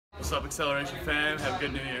What's up, Xceleration fam? Have a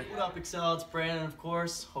good New Year. What up, Excel? It's Brandon, of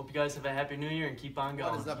course. Hope you guys have a happy New Year and keep on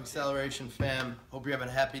going. What is up, Xceleration fam? Hope you're having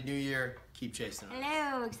a happy New Year. Keep chasing it.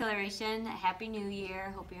 Hello, Xceleration. Happy New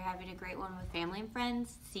Year. Hope you're having a great one with family and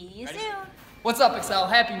friends. See you soon. What's up, Excel?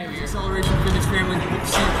 Happy New Year. Xceleration Fitness family. Hope to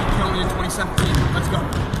see you keep killing it in 2017. Let's go.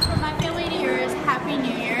 For my family to yours, Happy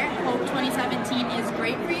New Year. Hope 2017 is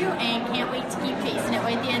great for you and can't wait to keep chasing it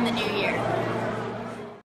with you in the new year.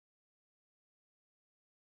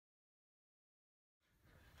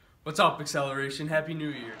 What's up, Xceleration? Happy New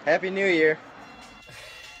Year. Happy New Year.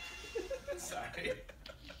 Sorry.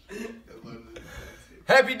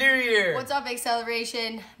 Happy New Year. What's up,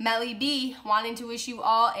 Xceleration? Melly B, wanting to wish you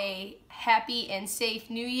all a happy and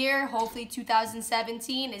safe New Year. Hopefully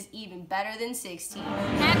 2017 is even better than 16.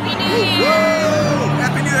 Happy New Year. Whoa!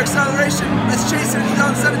 Happy New Year, Xceleration. Let's chase it in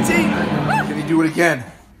 2017. Can you do it again?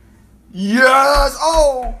 Yes!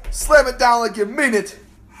 Oh! Slam it down like you mean it.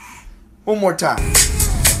 One more time.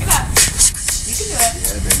 You can do it. Yeah,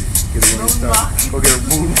 baby. Get a running start. Go get a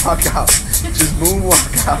moonwalk out. Just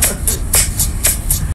moonwalk out.